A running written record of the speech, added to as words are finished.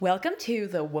Welcome to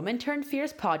the Woman Turned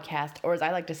Fierce podcast, or as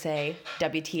I like to say,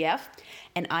 WTF.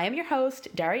 And I am your host,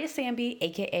 Daria Samby,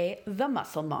 aka The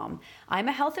Muscle Mom. I'm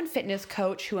a health and fitness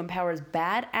coach who empowers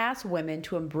badass women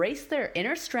to embrace their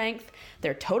inner strength,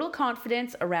 their total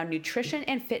confidence around nutrition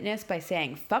and fitness by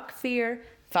saying fuck fear,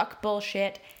 fuck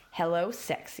bullshit, hello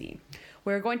sexy.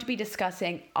 We're going to be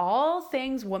discussing all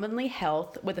things womanly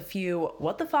health with a few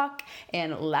what the fuck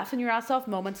and laughing your ass off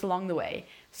moments along the way.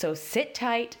 So sit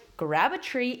tight, grab a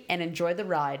treat, and enjoy the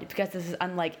ride because this is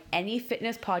unlike any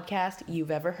fitness podcast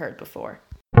you've ever heard before.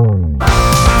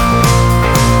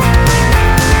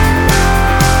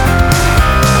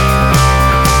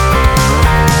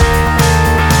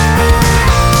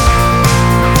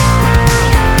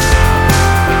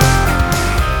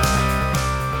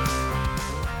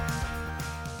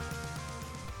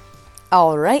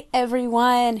 All right,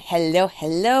 everyone.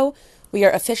 Hello. We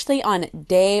are officially on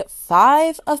day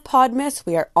 5 of Podmas.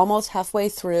 We are almost halfway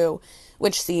through,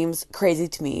 which seems crazy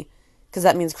to me because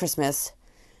that means Christmas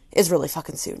is really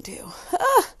fucking soon too.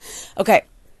 Okay.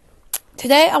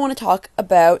 Today I want to talk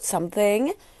about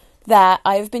something that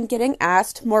I've been getting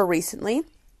asked more recently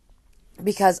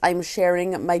because I'm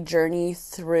sharing my journey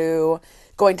through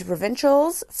going to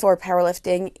provincials for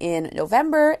powerlifting in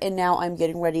November, and now I'm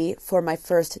getting ready for my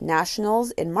first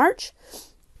nationals in March.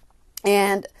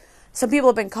 And some people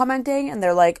have been commenting and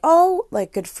they're like, oh,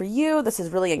 like, good for you. This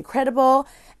is really incredible.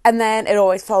 And then it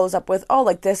always follows up with, oh,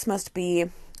 like, this must be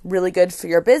really good for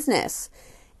your business.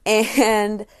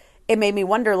 And it made me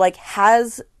wonder, like,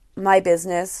 has my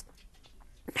business,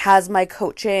 has my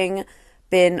coaching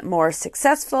been more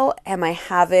successful? Am I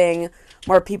having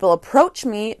more people approach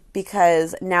me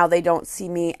because now they don't see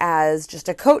me as just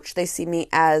a coach, they see me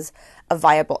as a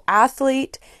viable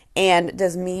athlete? And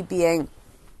does me being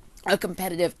a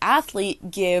competitive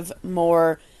athlete give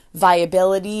more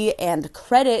viability and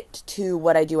credit to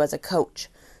what I do as a coach?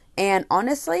 And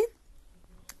honestly,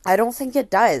 I don't think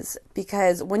it does,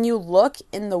 because when you look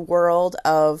in the world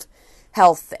of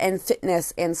health and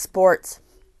fitness and sports,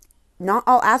 not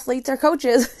all athletes are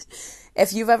coaches.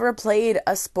 If you've ever played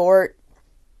a sport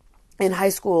in high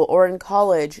school or in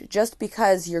college, just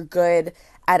because you're good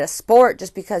at a sport,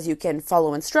 just because you can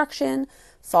follow instruction,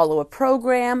 follow a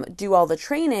program, do all the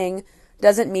training,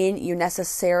 doesn't mean you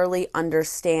necessarily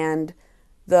understand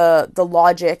the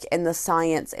logic and the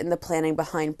science and the planning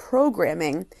behind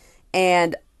programming.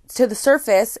 And to the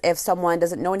surface, if someone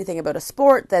doesn't know anything about a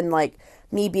sport, then like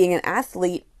me being an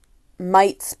athlete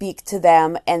might speak to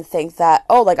them and think that,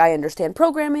 oh, like I understand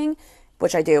programming,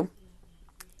 which I do,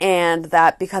 and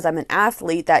that because I'm an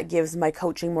athlete, that gives my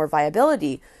coaching more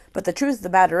viability. But the truth of the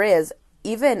matter is,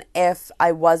 even if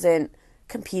I wasn't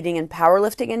competing in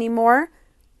powerlifting anymore,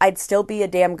 I'd still be a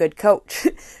damn good coach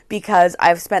because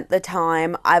I've spent the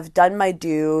time, I've done my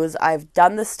dues, I've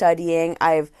done the studying,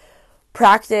 I've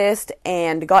practiced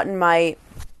and gotten my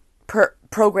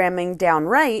programming down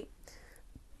right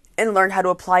and learned how to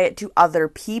apply it to other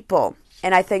people.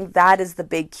 And I think that is the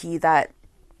big key that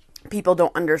people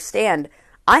don't understand.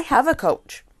 I have a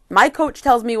coach. My coach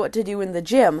tells me what to do in the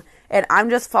gym, and I'm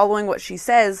just following what she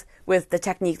says with the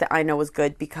technique that I know is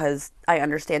good because I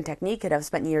understand technique and I've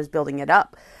spent years building it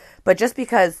up. But just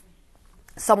because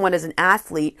someone is an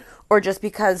athlete, or just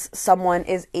because someone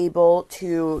is able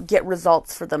to get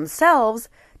results for themselves,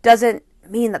 doesn't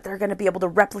mean that they're going to be able to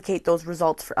replicate those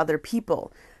results for other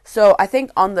people. So I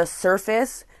think on the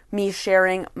surface, me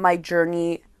sharing my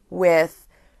journey with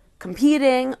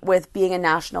competing, with being a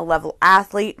national level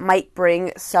athlete, might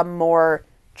bring some more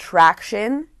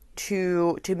traction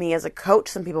to me as a coach.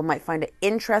 Some people might find it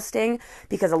interesting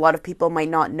because a lot of people might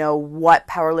not know what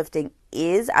powerlifting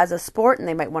is as a sport and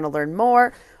they might want to learn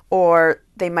more, or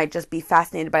they might just be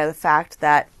fascinated by the fact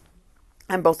that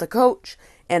I'm both a coach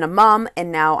and a mom,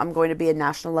 and now I'm going to be a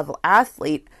national level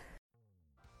athlete.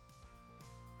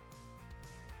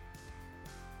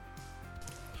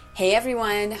 Hey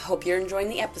everyone, hope you're enjoying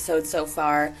the episode so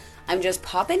far. I'm just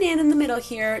popping in the middle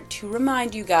here to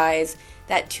remind you guys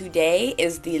that today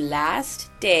is the last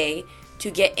day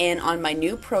to get in on my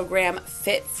new program,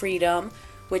 Fit Freedom,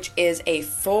 which is a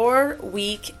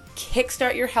 4-week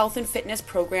Kickstart Your Health and Fitness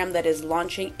program that is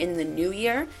launching in the new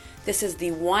year. This is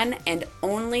the one and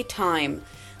only time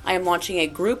I am launching a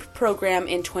group program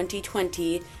in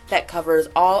 2020 that covers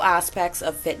all aspects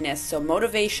of fitness, so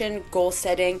motivation, goal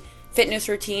setting, fitness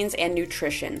routines, and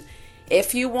nutrition.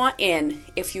 If you want in,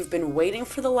 if you've been waiting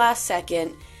for the last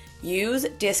second, use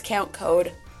discount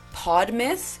code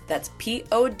PODMAS, that's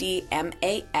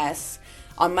PODMAS,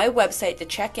 on my website to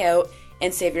check out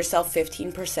and save yourself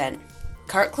 15%.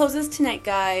 Cart closes tonight,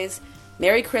 guys.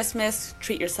 Merry Christmas.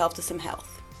 Treat yourself to some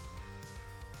health.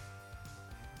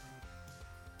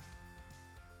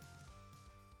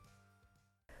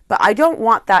 But I don't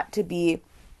want that to be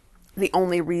the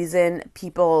only reason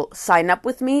people sign up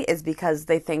with me is because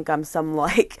they think I'm some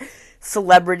like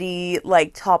celebrity,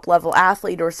 like top level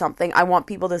athlete or something. I want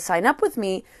people to sign up with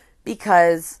me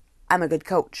because I'm a good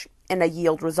coach and I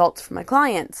yield results for my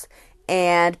clients,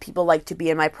 and people like to be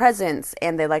in my presence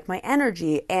and they like my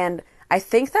energy. And I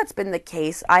think that's been the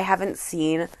case. I haven't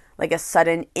seen like a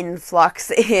sudden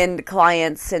influx in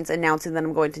clients since announcing that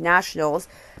I'm going to nationals.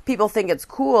 People think it's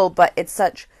cool, but it's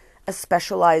such a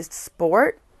specialized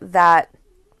sport that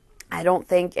I don't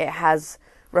think it has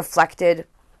reflected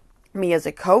me as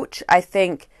a coach. I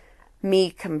think me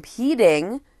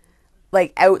competing,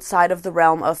 like outside of the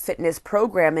realm of fitness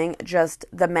programming, just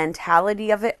the mentality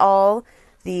of it all,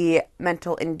 the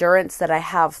mental endurance that I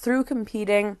have through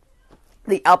competing,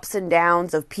 the ups and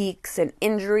downs of peaks and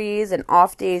injuries and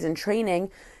off days and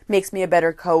training makes me a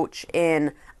better coach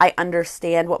in I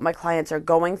understand what my clients are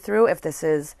going through, if this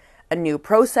is a new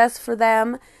process for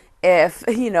them, if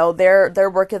they're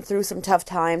working through some tough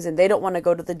times and they don't want to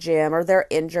go to the gym or they're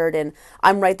injured, and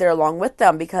I'm right there along with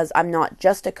them because I'm not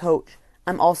just a coach,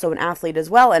 I'm also an athlete as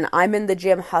well, and I'm in the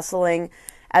gym hustling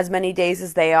as many days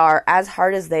as they are, as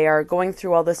hard as they are, going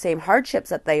through all the same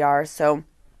hardships that they are. So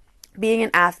being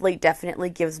an athlete definitely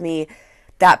gives me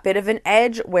that bit of an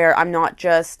edge where I'm not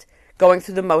just going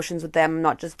through the motions with them, I'm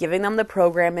not just giving them the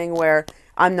programming, where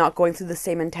I'm not going through the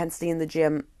same intensity in the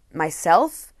gym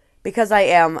myself, because I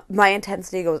am. My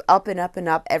intensity goes up and up and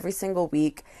up every single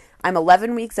week. I'm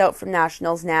 11 weeks out from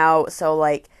nationals now, so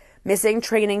like missing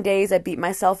training days, I beat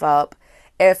myself up.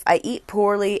 If I eat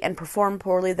poorly and perform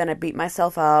poorly, then I beat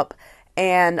myself up.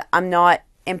 And I'm not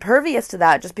impervious to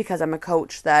that just because I'm a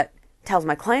coach that tells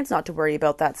my clients not to worry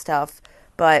about that stuff.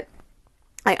 But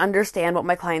I understand what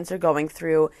my clients are going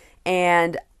through,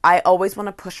 and I always want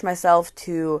to push myself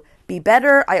to be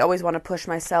better. I always want to push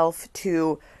myself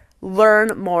to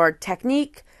learn more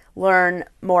technique, learn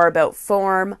more about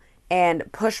form,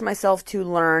 and push myself to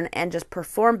learn and just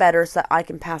perform better so that I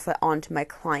can pass that on to my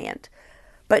client.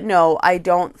 But no, I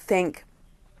don't think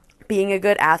being a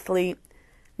good athlete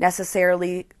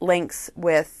necessarily links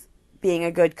with being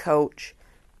a good coach.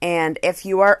 And if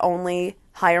you are only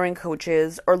hiring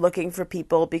coaches or looking for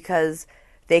people because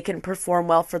they can perform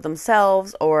well for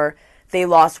themselves, or they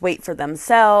lost weight for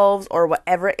themselves, or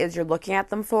whatever it is you're looking at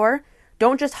them for,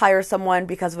 don't just hire someone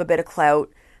because of a bit of clout,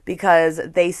 because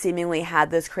they seemingly had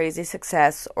this crazy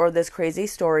success or this crazy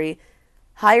story.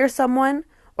 Hire someone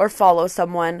or follow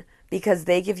someone because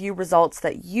they give you results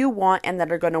that you want and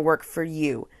that are going to work for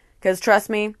you. Because trust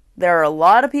me, there are a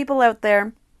lot of people out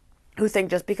there who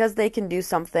think just because they can do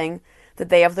something that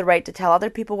they have the right to tell other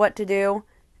people what to do,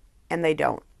 and they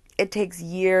don't. It takes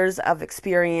years of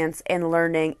experience and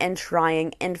learning and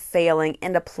trying and failing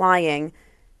and applying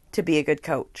to be a good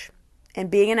coach.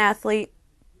 And being an athlete,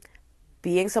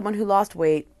 being someone who lost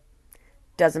weight,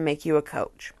 doesn't make you a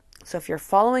coach. So if you're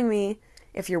following me,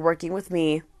 if you're working with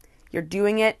me, you're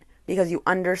doing it because you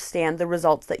understand the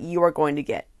results that you are going to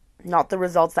get, not the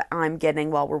results that I'm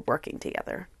getting while we're working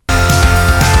together.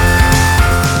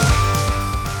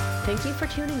 Thank you for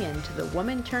tuning in to the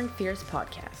Woman Turned Fierce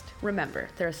podcast. Remember,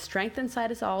 there is strength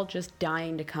inside us all just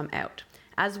dying to come out.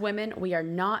 As women, we are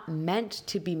not meant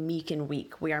to be meek and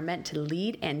weak. We are meant to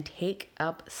lead and take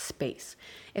up space.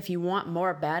 If you want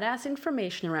more badass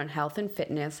information around health and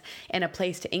fitness and a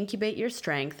place to incubate your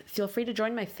strength, feel free to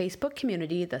join my Facebook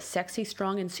community, the Sexy,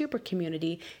 Strong, and Super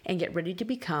community, and get ready to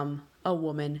become a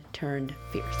woman turned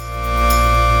fierce.